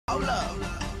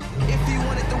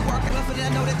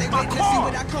my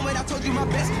car! I told you my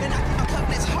best, and I keep my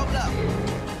covenants, hold up.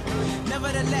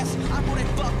 Nevertheless, I'm gonna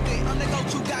fuck with. I'm the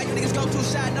go-to guy, you niggas go too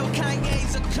shy, no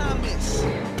Kanye's or comments.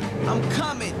 I'm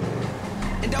coming.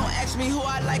 And don't ask me who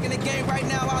I like in the game right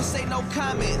now, I'll say no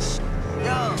comments.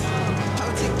 Yo,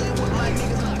 politically with my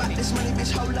niggas about this money,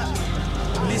 bitch, hold up.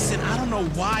 Listen, I don't know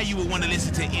why you would want to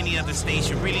listen to any other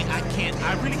station. Really, I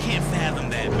really can't fathom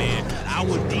that, man. I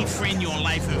would defriend you on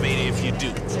Life Invader if you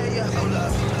do. Tell ya, hold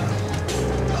up.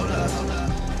 Hold up, hold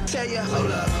up. Tell ya,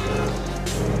 hold up.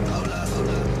 Hold up, hold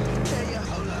up. Tell ya,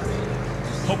 hold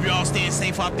up. Hope you're all staying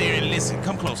safe out there and listen.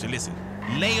 Come closer, listen.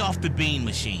 Lay off the bean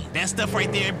machine. That stuff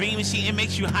right there, bean machine, it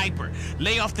makes you hyper.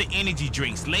 Lay off the energy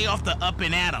drinks. Lay off the up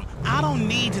and atom. I don't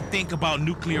need to think about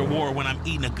nuclear war when I'm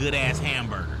eating a good-ass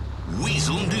hamburger.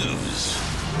 Weasel News.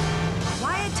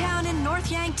 Quiet town in North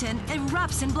Yankton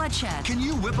erupts in bloodshed. Can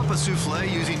you whip up a souffle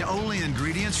using only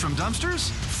ingredients from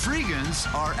dumpsters? Freegans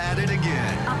are at it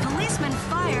again. A policeman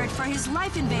fired for his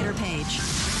Life Invader page.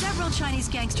 Several Chinese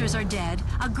gangsters are dead.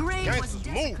 A grave was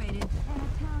desecrated. And a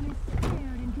town is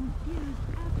scared and confused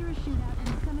after a shootout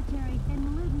in a cemetery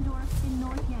in Ludendorff in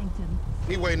North Yankton.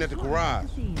 He waiting at the garage.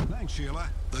 Thanks, Sheila.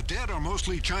 The dead are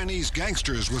mostly Chinese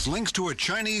gangsters with links to a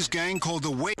Chinese gang called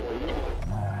the Wei.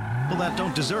 Well, that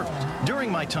don't deserve it. During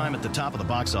my time at the top of the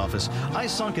box office, I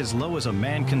sunk as low as a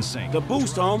man can sink. The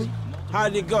Boost, homie. How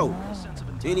did it go?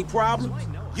 Any problems?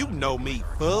 You know me,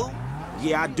 fool.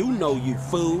 Yeah, I do know you,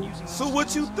 fool. So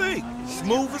what you think?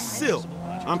 Smooth as silk.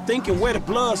 I'm thinking where the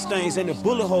blood stains and the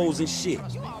bullet holes and shit.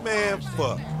 Man,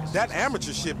 fuck. That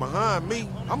amateur shit behind me,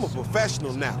 I'm a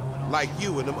professional now. Like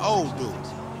you and them old dudes.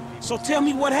 So tell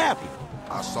me what happened.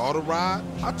 I saw the ride.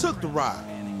 I took the ride.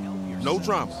 No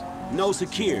drama. No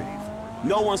security.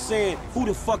 No one saying, who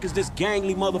the fuck is this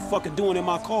gangly motherfucker doing in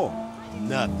my car?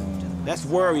 Nothing. That's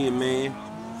worrying, man.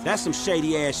 That's some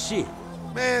shady ass shit.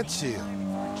 Man, chill.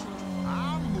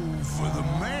 I move for the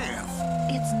math.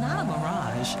 It's not a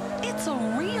mirage. It's a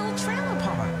real trailer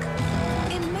park.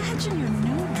 Imagine your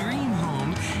new dream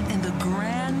home in the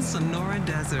Grand Sonora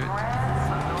Desert.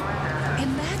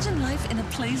 Imagine life in a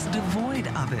place devoid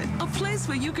of it. A place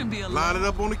where you can be alone. Line it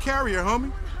up on the carrier,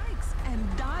 homie.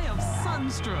 And die of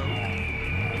sunstroke.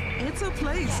 It's a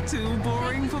place too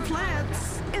boring for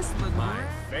plants. It's the my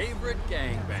favorite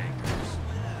gangbangers.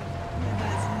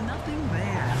 There's nothing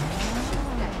there.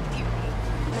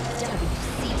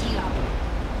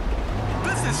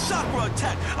 This is Chakra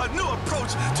Attack, a new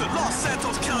approach to Los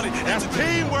Santos County. That's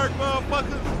teamwork,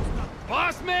 motherfucker.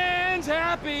 Boss man's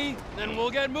happy, then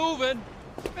we'll get moving.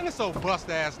 Man, this old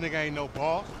bust-ass nigga ain't no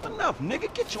boss. Enough,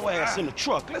 nigga. Get your ass in the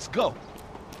truck. Let's go.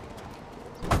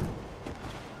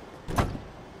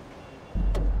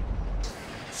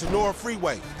 Sonora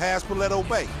Freeway, past Paleto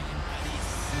Bay.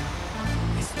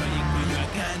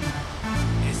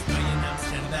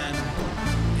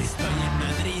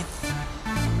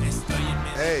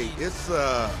 Hey, it's,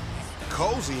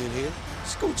 cozy in here.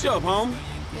 Scooch up, homie.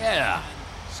 Yeah,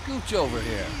 scooch over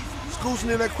here.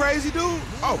 Scooching in that crazy dude?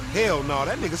 Oh, hell no,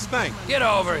 that nigga stink. Get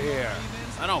over here.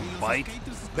 I don't bite.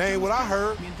 That ain't what I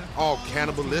heard. All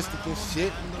cannibalistic and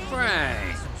shit.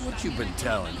 Frank, what you been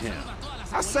telling him?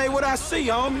 I say what I see,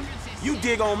 homie. You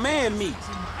dig on man meat.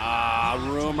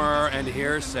 Rumor and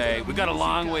hearsay. We got a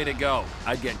long way to go.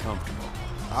 I'd get comfortable.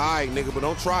 All right, nigga, but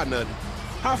don't try nothing.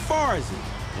 How far is it?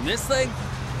 In this thing,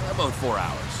 about 4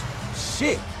 hours.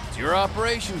 Shit. It's your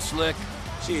operation, Slick.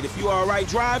 Shit, if you all right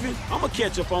driving, I'ma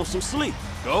catch up on some sleep.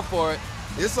 Go for it.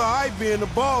 It's all right being the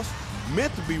boss.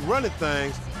 Meant to be running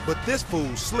things, but this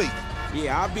fool's sleep.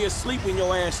 Yeah, I'll be asleep when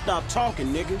your ass stop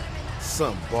talking, nigga.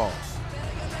 Some boss.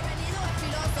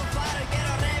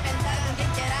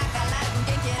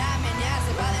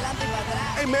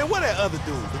 Hey, man, where that other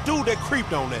dude? The dude that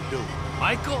creeped on that dude.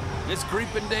 Michael, his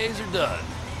creeping days are done.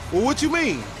 Well, what you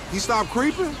mean? He stopped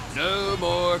creeping? No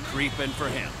more creeping for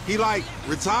him. He, like,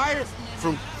 retired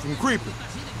from creeping?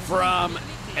 From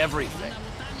everything.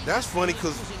 That's funny,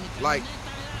 because, like,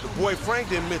 the boy Frank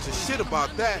didn't mention shit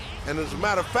about that. And as a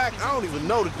matter of fact, I don't even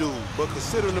know the dude. But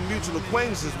considering the mutual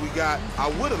acquaintances we got, I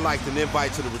would have liked an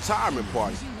invite to the retirement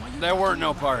party. There weren't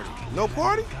no party. No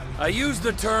party? I used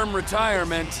the term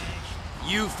retirement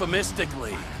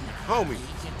euphemistically. Homie,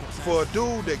 for a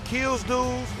dude that kills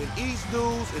dudes and eats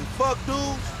dudes and fuck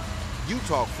dudes, you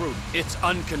talk fruity. It's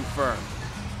unconfirmed.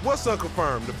 What's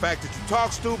unconfirmed? The fact that you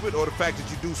talk stupid or the fact that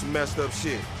you do some messed up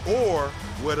shit? Or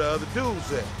where the other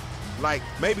dude's at? Like,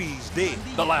 maybe he's dead.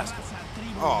 The last one.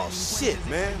 Oh, shit,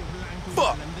 man.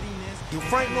 Fuck. Do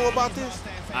Frank know about this?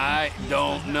 I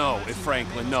don't know if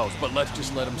Franklin knows, but let's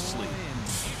just let him sleep.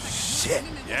 Shit.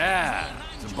 Yeah,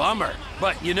 it's a bummer.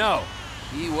 But, you know,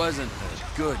 he wasn't the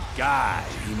good guy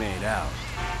he made out.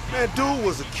 Man, dude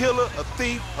was a killer, a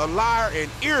thief, a liar, and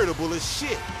irritable as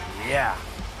shit. Yeah,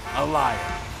 a liar.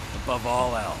 Above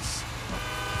all else, a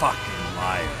fucking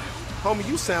liar. Homie,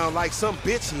 you sound like some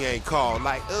bitch he ain't called.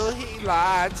 Like, he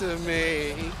lied to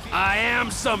me. I am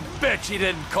some bitch he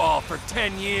didn't call for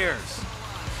 10 years.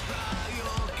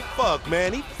 Fuck,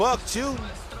 man, he fucked you.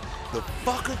 The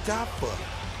fucker got fucked.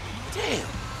 Damn,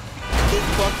 he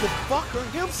fucked the fucker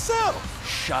himself.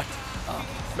 Shut up.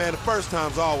 Man, the first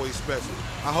time's always special.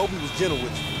 I hope he was gentle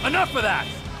with you. Enough of that!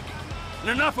 And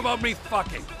enough about me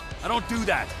fucking. I don't do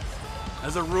that.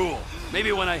 As a rule.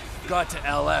 Maybe when I got to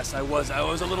LS, I was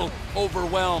a little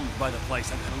overwhelmed by the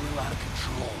place. I got a little out of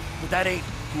control. But that ain't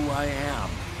who I am,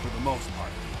 for the most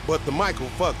part. But the Michael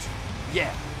fucked you.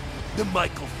 Yeah, the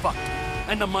Michael fucked me.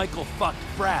 And the Michael fucked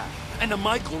Brad. And the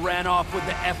Michael ran off with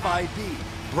the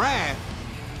FIB. Brad?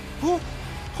 Who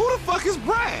the fuck is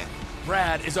Brad?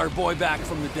 Brad is our boy back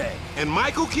from the day. And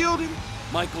Michael killed him?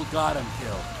 Michael got him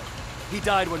killed. He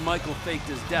died when Michael faked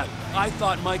his death. I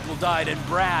thought Michael died and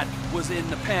Brad was in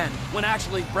the pen, when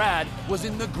actually Brad was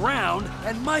in the ground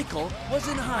and Michael was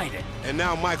in hiding. And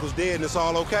now Michael's dead and it's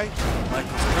all okay?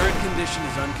 Michael's current condition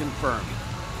is unconfirmed.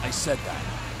 I said that.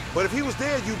 But if he was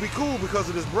dead, you'd be cool because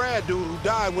of this Brad dude who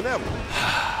died whenever.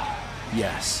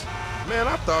 Yes. Man,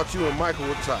 I thought you and Michael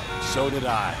were tight. So did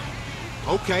I.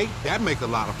 Okay, that make a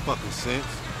lot of fucking sense.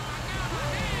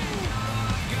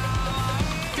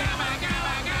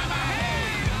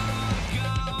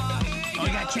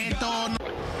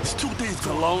 It's 2 days It's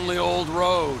a lonely old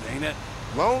road, ain't it?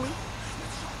 Lonely?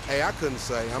 Hey, I couldn't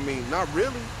say. I mean, not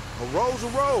really. A road's a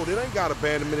road. It ain't got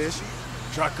abandonment issue.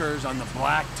 Truckers on the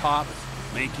black top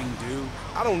making do.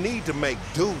 I don't need to make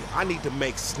do. I need to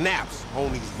make snaps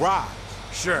on these rides.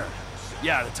 Sure.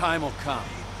 Yeah, the time will come.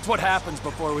 It's what happens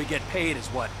before we get paid is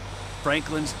what?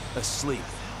 Franklin's asleep.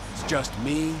 It's just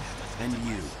me and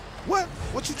you. What?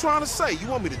 What you trying to say? You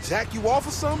want me to jack you off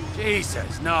or something?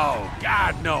 Jesus, no.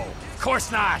 God, no. Of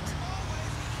course not.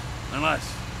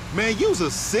 Unless... Man, you's a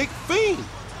sick fiend.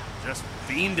 Just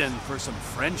fiending for some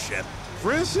friendship.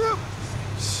 Friendship?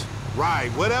 Right,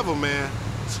 whatever, man.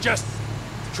 It's just...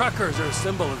 truckers are a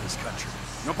symbol of this country.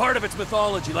 You know, part of its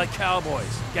mythology, like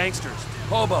cowboys, gangsters,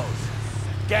 hobos,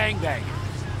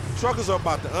 gangbangers. Truckers are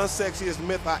about the unsexiest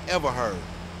myth I ever heard.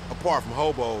 Apart from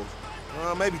hobos.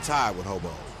 Maybe tied with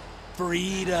hobos.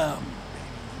 Freedom.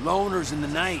 Loners in the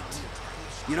night.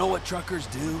 You know what truckers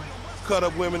do? Cut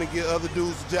up women and get other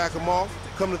dudes to jack them off.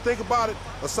 Come to think about it,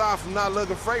 aside from not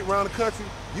lugging freight around the country,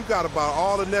 you got about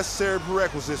all the necessary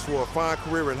prerequisites for a fine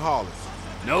career in haulage.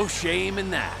 No shame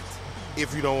in that.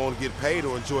 If you don't want to get paid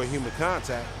or enjoy human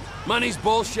contact. Money's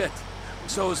bullshit.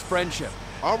 So is friendship.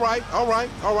 All right.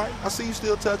 I see you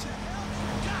still touching.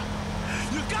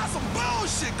 You got some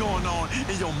bullshit going on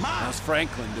in your mind. How's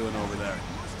Franklin doing over there?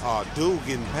 Oh, dude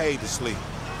getting paid to sleep.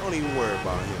 Don't even worry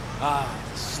about him.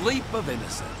 Ah, sleep of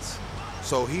innocence.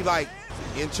 So he, like,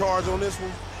 in charge on this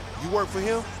one? You work for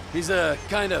him? He's a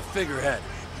kind of figurehead.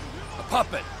 A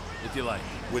puppet, if you like.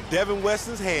 With Devin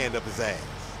Weston's hand up his ass.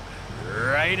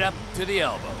 Right up to the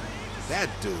elbow. That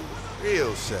dude,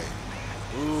 real shady.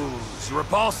 Ooh, it's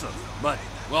repulsive. But,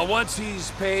 well, once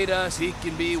he's paid us, he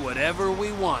can be whatever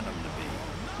we want him to be.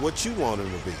 What you want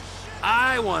him to be?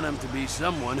 I want him to be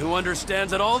someone who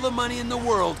understands that all the money in the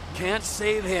world can't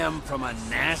save him from a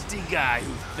nasty guy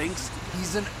who thinks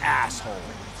he's an asshole.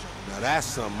 Now that's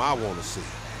something I want to see.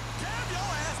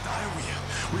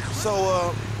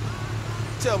 So,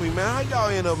 tell me, man, how y'all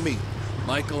end up meeting?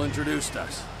 Michael introduced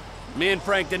us. Me and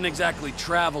Frank didn't exactly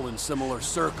travel in similar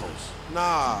circles.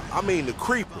 Nah, I mean the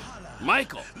creeper.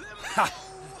 Michael? Ha!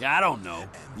 Yeah, I don't know.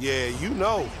 Yeah, you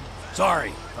know.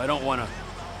 Sorry, I don't want to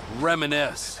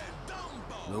reminisce.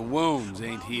 The wounds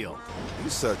ain't healed. You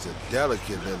such a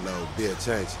delicate little old bitch,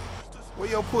 ain't you? Where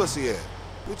your pussy at?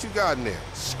 What you got in there?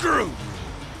 Screw you!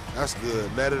 That's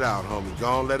good. Let it out, homie. Go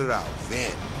on, let it out.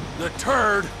 Vent. The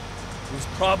turd was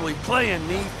probably playing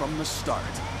me from the start.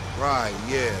 Right,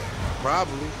 yeah.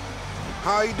 Probably.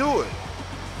 How you do it?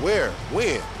 Where?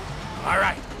 When? All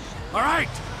right.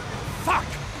 Fuck!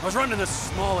 I was running this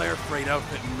small air freight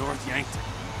outfit in North Yankton.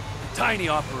 A tiny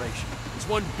operation. It's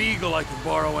one beagle I could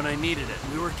borrow when I needed it.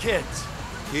 We were kids.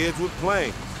 Kids with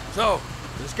planes. So,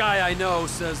 this guy I know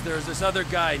says there's this other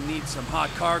guy needs some hot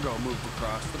cargo moved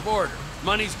across the border.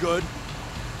 Money's good,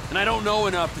 and I don't know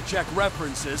enough to check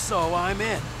references, so I'm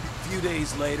in. A few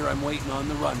days later, I'm waiting on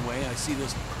the runway. I see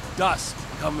this dust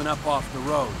coming up off the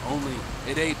road. Only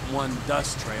it ain't one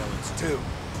dust trail, it's two.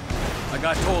 I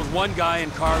got told one guy in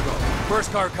cargo.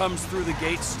 First car comes through the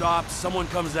gate, stops, someone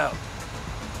comes out.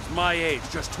 It's my age,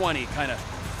 just 20, kind of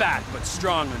fat but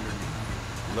strong underneath.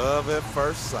 Love at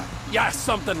first sight. Yeah,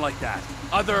 something like that.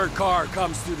 Other car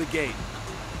comes through the gate.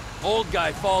 Old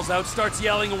guy falls out, starts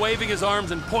yelling, waving his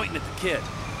arms and pointing at the kid.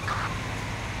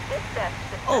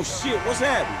 Oh shit, what's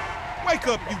happening? Wake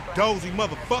up, you dozy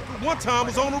motherfucker. One time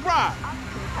was on a ride.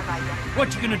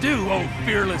 What you gonna do, old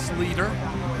fearless leader?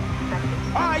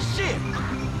 Alright, shit.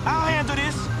 I'll handle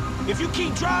this. If you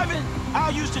keep driving,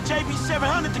 I'll use the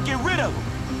JB700 to get rid of him.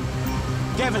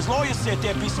 Gavin's lawyer said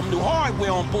there'd be some new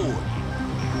hardware on board.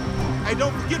 Hey,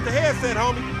 don't forget the headset,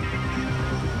 homie.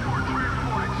 You are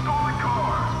transporting stolen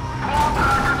cars. Pull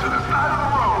back to the side of the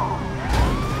road.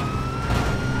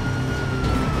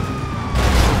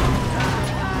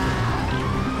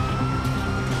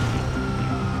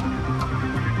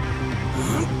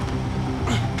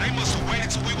 They must have waited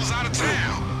till we was out of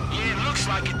town. Yeah, it looks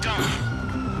like it, don't it?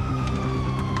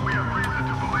 We have reason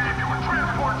to believe you were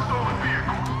transporting stolen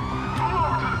vehicles. Pull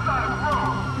over to the side of the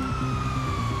road.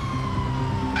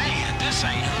 Man, this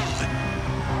ain't hood.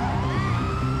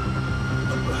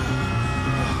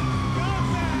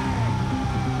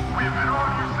 We have been on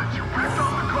you since you picked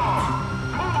up the car.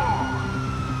 Pull over.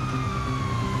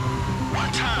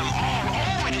 One time all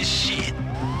over this shit.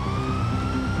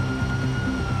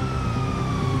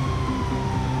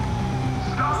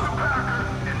 Stop the Packer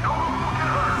and no one will get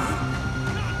hurt.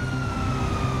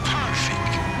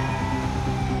 Perfect.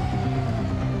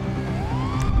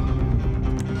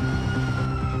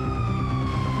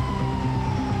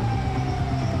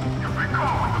 You've been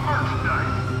caught with the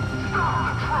merchandise. Stop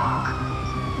the truck.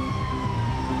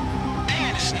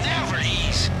 Man, it's never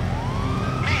easy.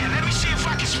 Man, let me see if I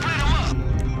can split them up.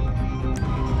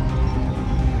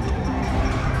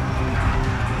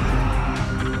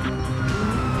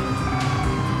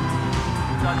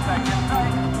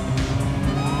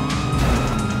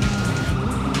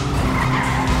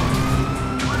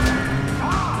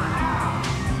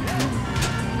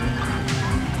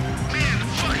 Man,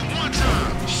 fucking one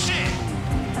time. Shit.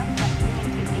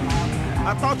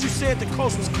 I thought you said the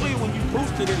coast was clear when you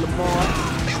boosted it, Lamar.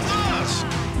 It was.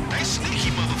 They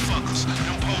sneaky motherfuckers.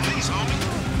 Them police, homie.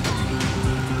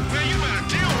 Man, you better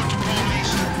deal with the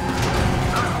police.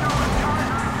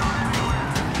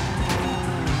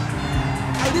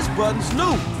 Hey, this button's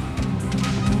new.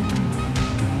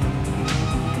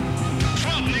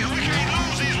 Fuck, nigga, we can't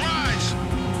lose these rides.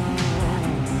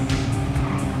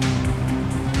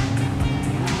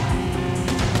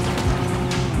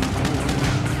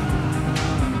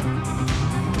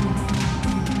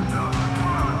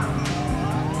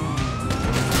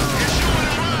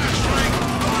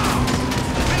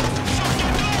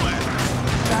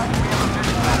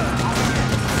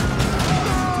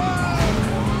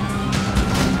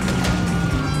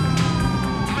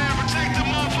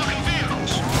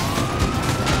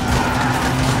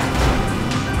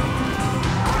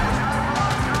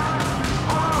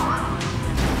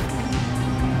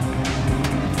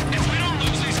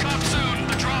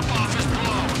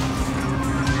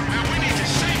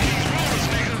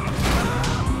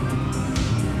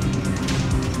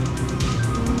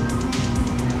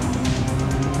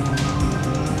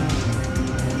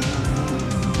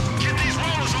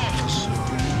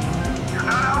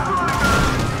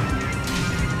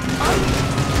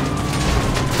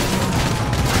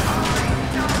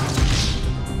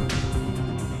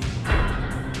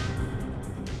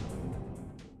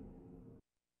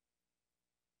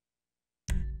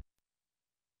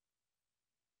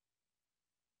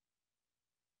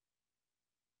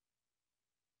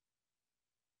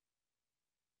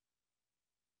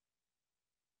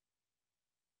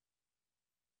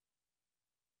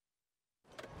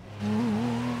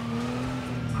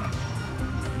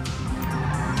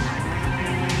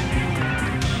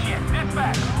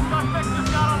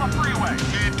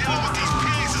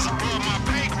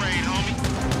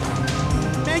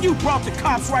 Man, you brought the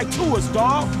cops right to us,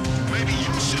 dawg. Maybe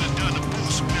you should have done the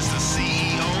boost, Mr.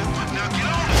 CEO. Now get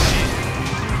on the shit.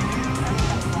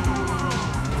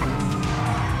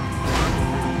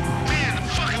 Man, the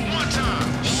fucking one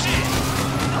time. Shit.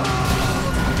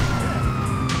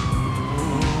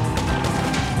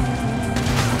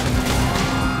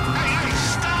 Hey,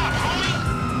 stop, homie.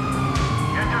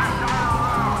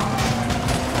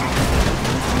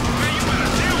 Man, you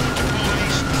better deal with the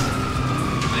police.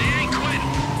 They ain't quitting.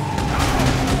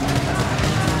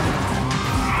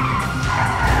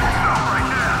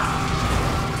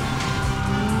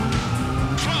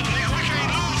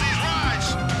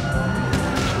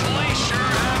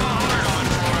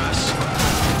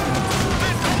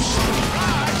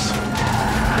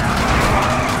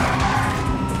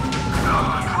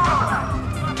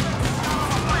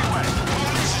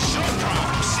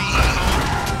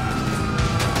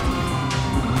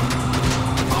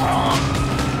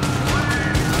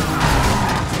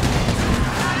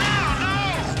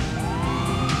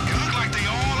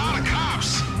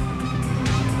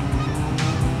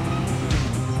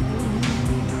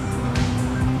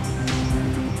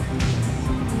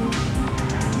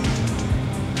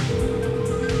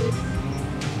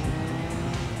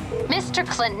 Mr.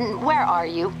 Clinton, where are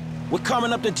you? We're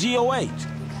coming up to GOH.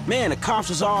 Man, the cops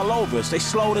is all over us. They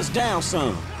slowed us down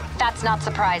some. That's not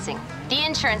surprising. The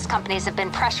insurance companies have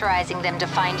been pressurizing them to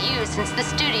find you since the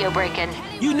studio break-in.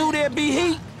 You knew there'd be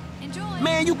heat?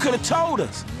 Man, you could have told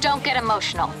us. Don't get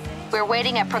emotional. We're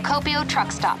waiting at Procopio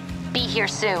truck stop. Be here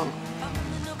soon.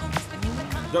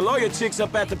 The lawyer chick's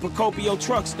up at the Procopio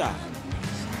truck stop.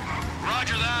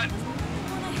 Roger that.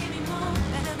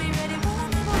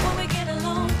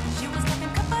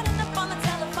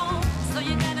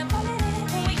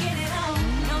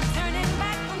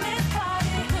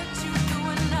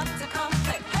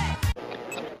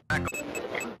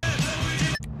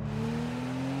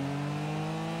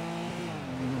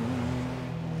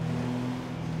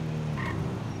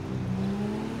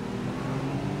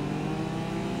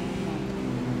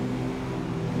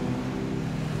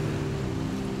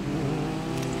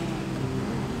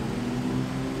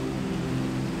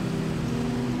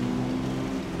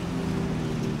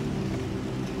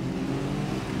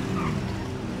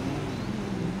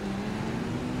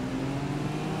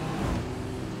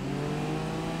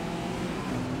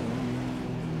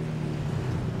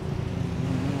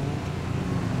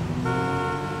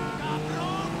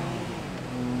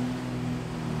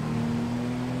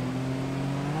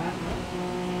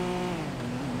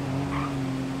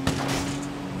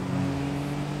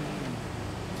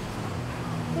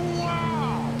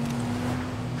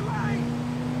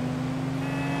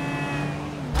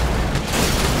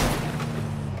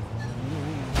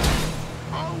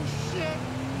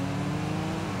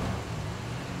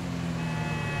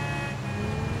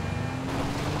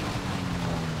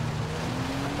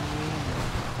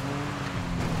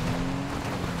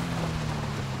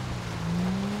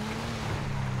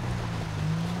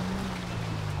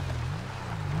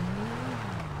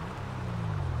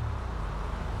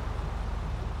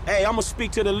 Hey, I'm gonna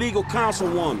speak to the legal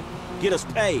councilwoman. Get us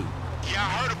paid. Yeah, I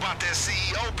heard about that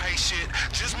CEO pay shit.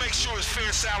 Just make sure it's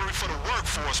fair salary for the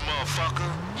workforce,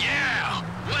 motherfucker. Yeah,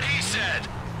 what he said.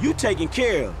 You taken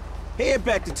care of. Head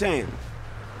back to town.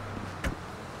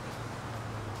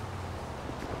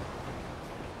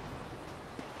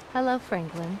 Hello,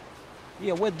 Franklin.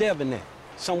 Yeah, where Devin at?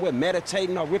 Somewhere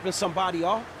meditating or ripping somebody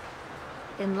off?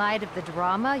 In light of the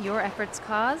drama your efforts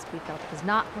caused, we felt it was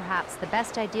not perhaps the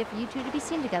best idea for you two to be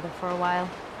seen together for a while.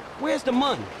 Where's the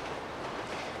money?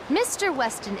 Mr.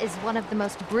 Weston is one of the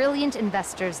most brilliant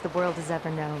investors the world has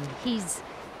ever known. He's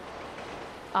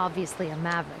obviously a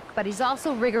maverick, but he's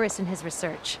also rigorous in his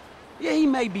research. Yeah, he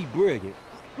may be brilliant.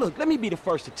 Look, let me be the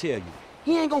first to tell you.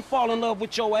 He ain't gonna fall in love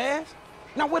with your ass.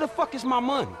 Now where the fuck is my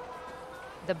money?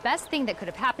 The best thing that could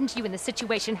have happened to you in this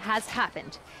situation has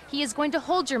happened. He is going to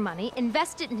hold your money,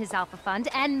 invest it in his Alpha Fund,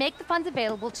 and make the funds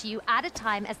available to you at a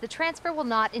time as the transfer will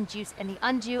not induce any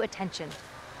undue attention.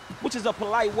 Which is a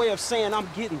polite way of saying I'm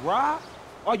getting robbed?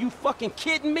 Are you fucking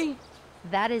kidding me?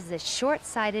 That is a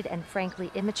short-sighted and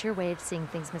frankly immature way of seeing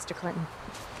things, Mr. Clinton.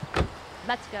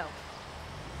 Let's go.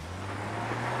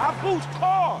 I boost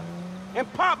cars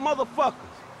and pop motherfuckers.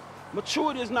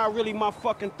 Maturity is not really my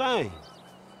fucking thing.